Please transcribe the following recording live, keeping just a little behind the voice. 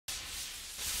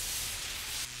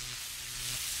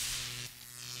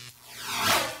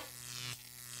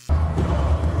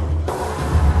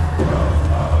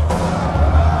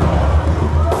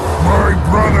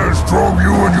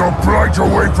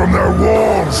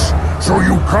so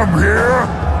you come here?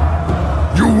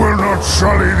 You will not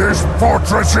sully this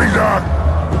fortress either!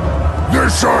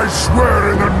 This I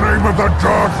swear in the name of the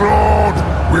Dark Lord!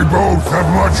 We both have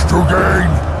much to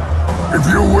gain. If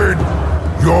you win,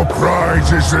 your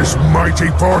prize is this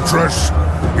mighty fortress.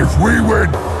 If we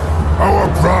win, our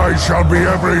prize shall be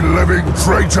every living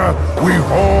traitor we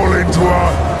haul into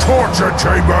our torture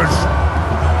chambers!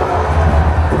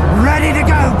 Ready to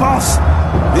go, boss!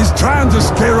 He's trying to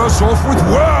scare us off with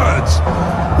words!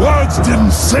 Words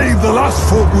didn't save the last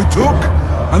fort we took,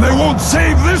 and they won't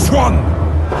save this one!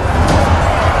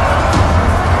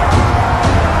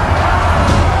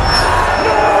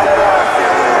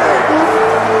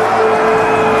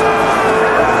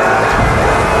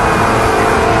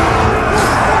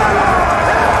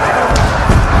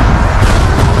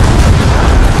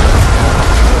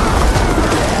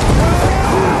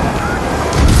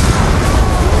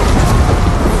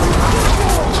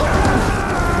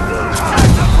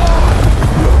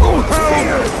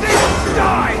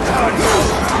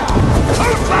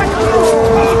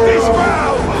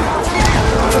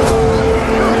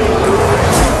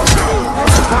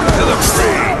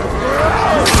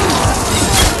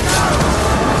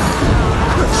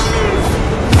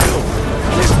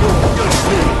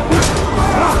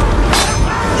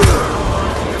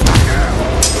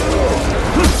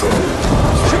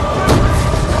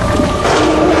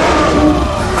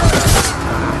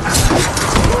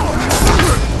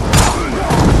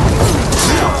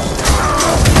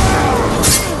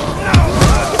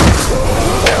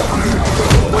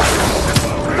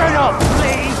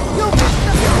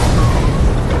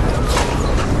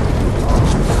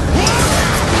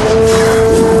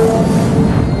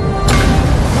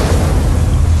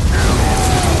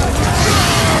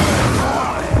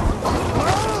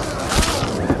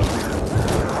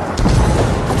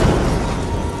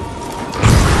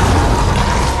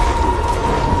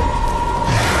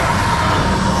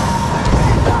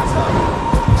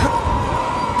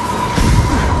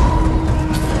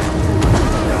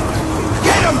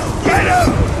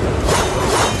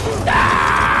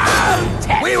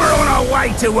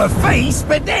 To a feast,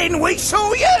 but then we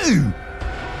saw you!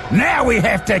 Now we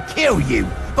have to kill you,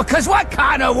 because what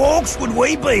kind of orcs would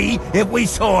we be if we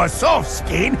saw a soft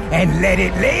skin and let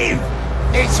it live?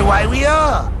 It's the way we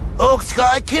are. Orcs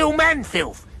gotta kill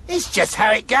man-filth. It's just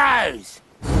how it goes.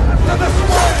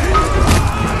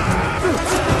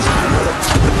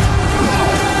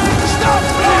 Stop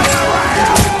flying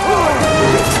around!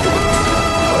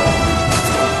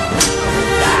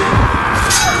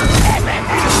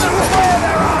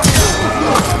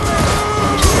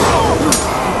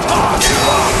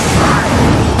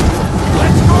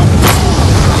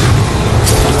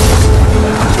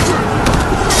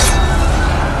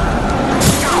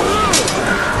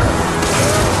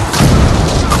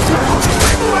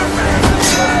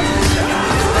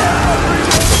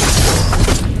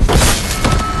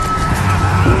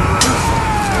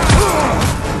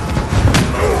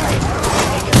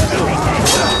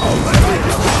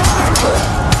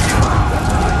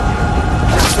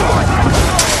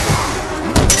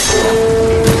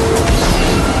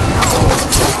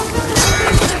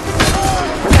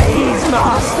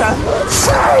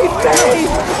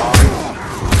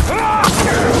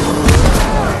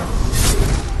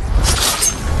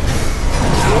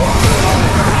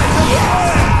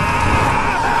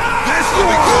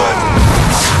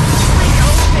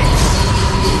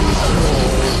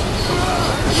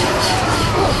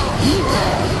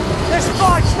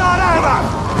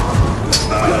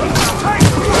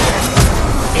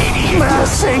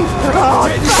 Mercy!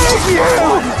 God, thank you!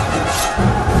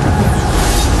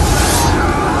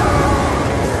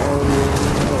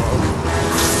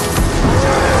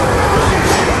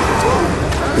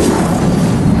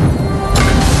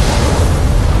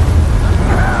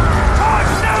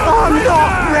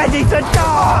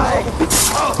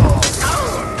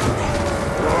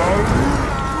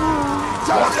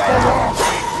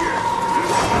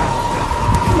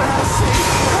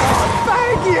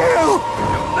 You'll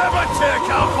never take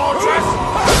our fortress!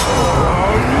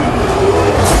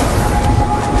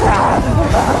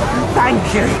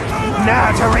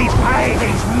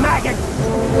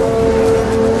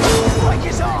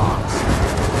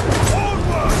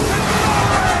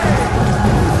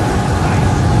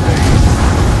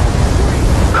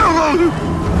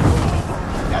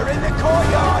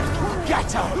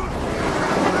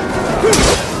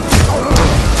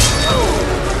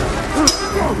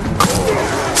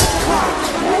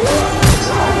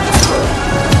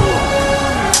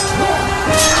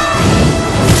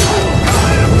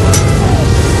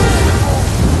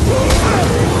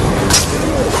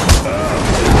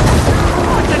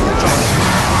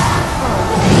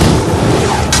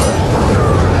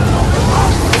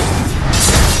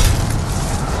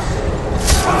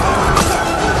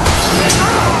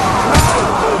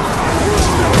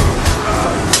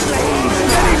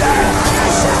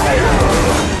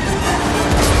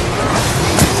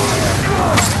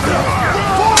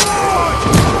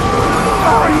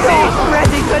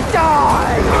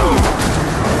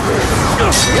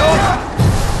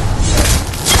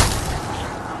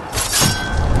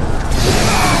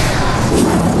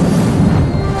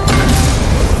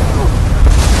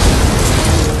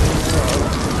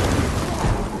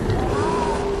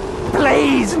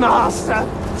 master!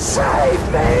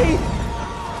 Save me!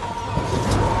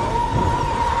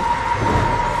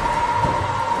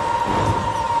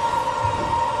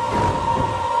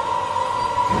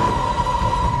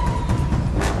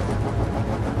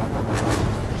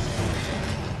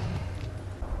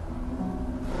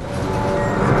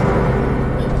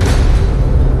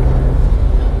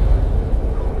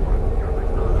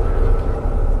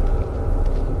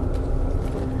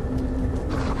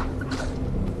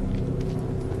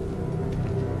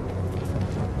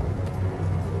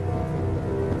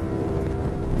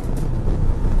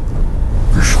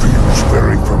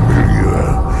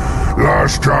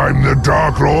 Last time the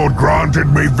Dark Lord granted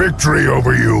me victory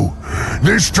over you.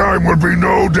 This time will be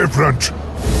no different.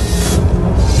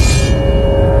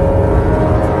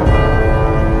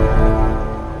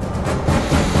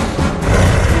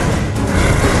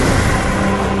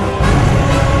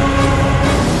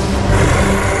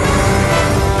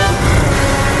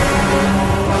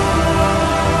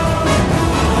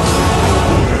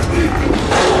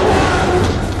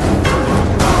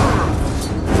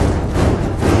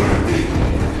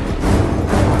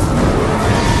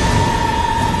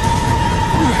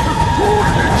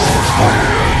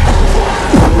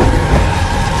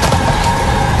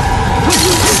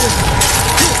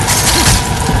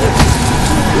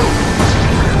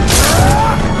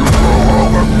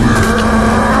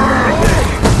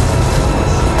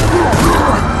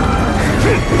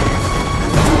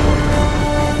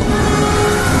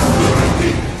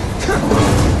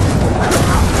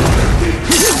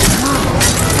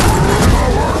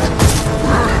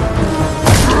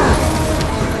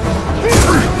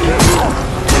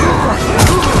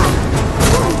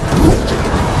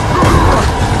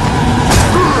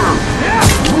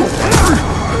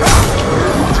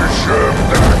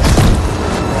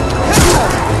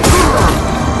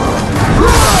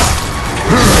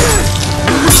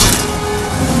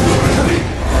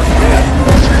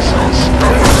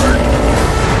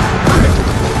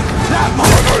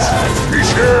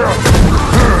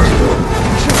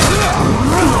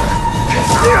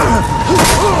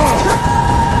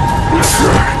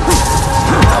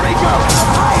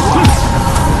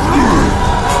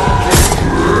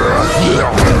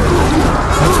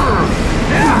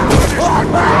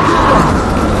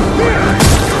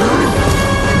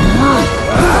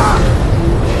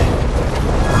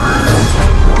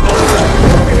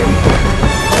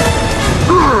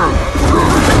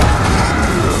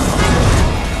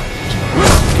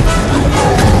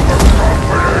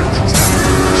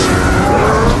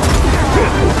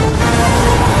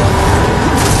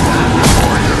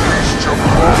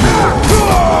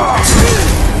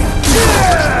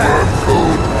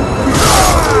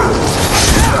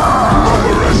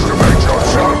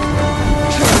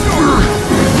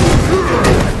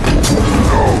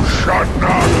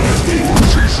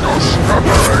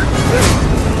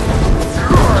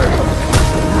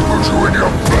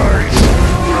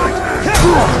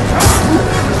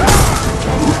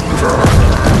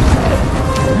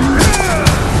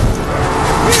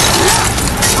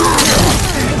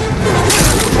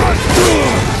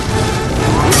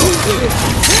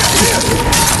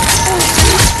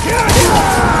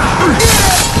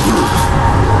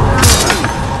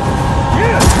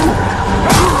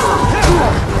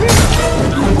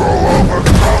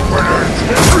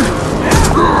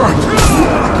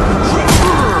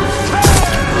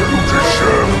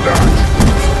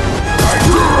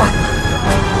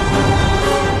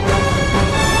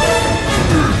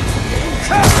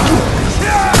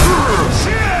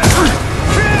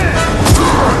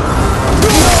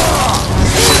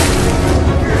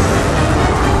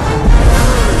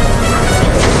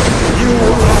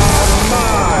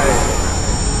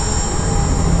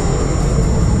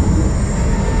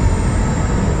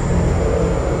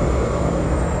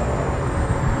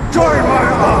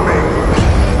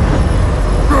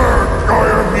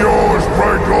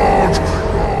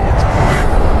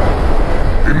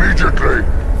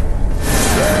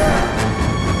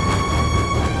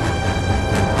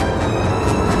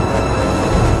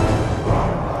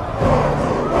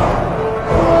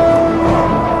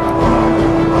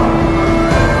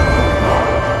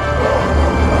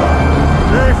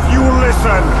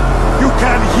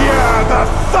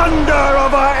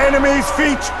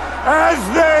 as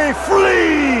they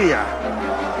flee.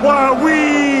 While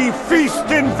we feast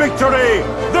in victory,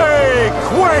 they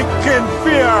quake in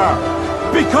fear,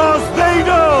 because they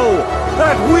know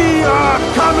that we are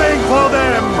coming for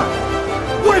them.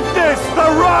 Witness the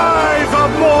rise of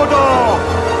Mordor!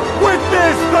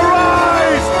 Witness the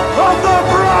rise of the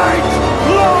Bright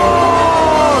Lord!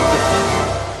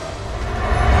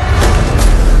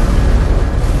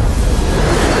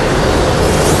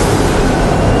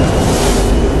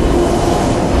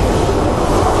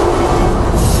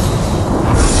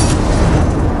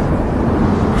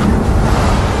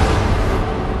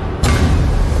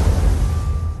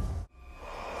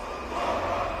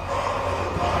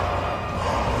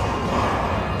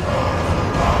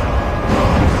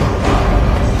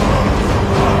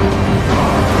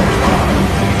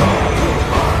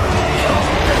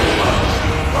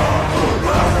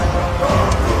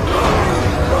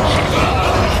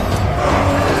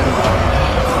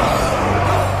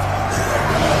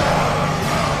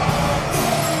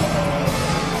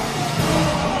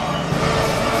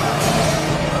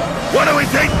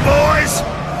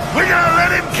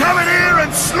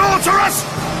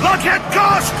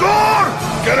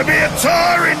 gonna be a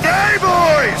tiring day,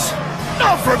 boys!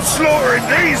 Not from slaughtering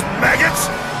these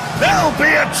maggots. That'll be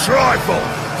a trifle.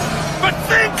 But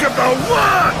think of the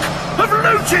work of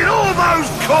looting all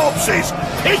those corpses,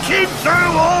 picking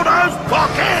through all those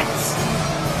pockets.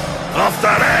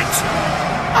 After that,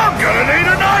 I'm gonna need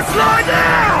a knife lie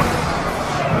down.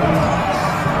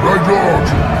 My lord,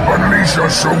 unleash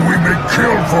us so we may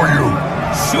kill for you.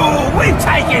 Sure, we've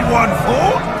taken one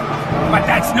fort, but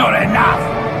that's not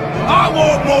enough. I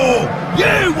want more,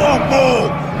 you want more,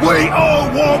 we all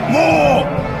want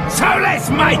more. So let's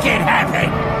make it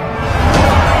happen.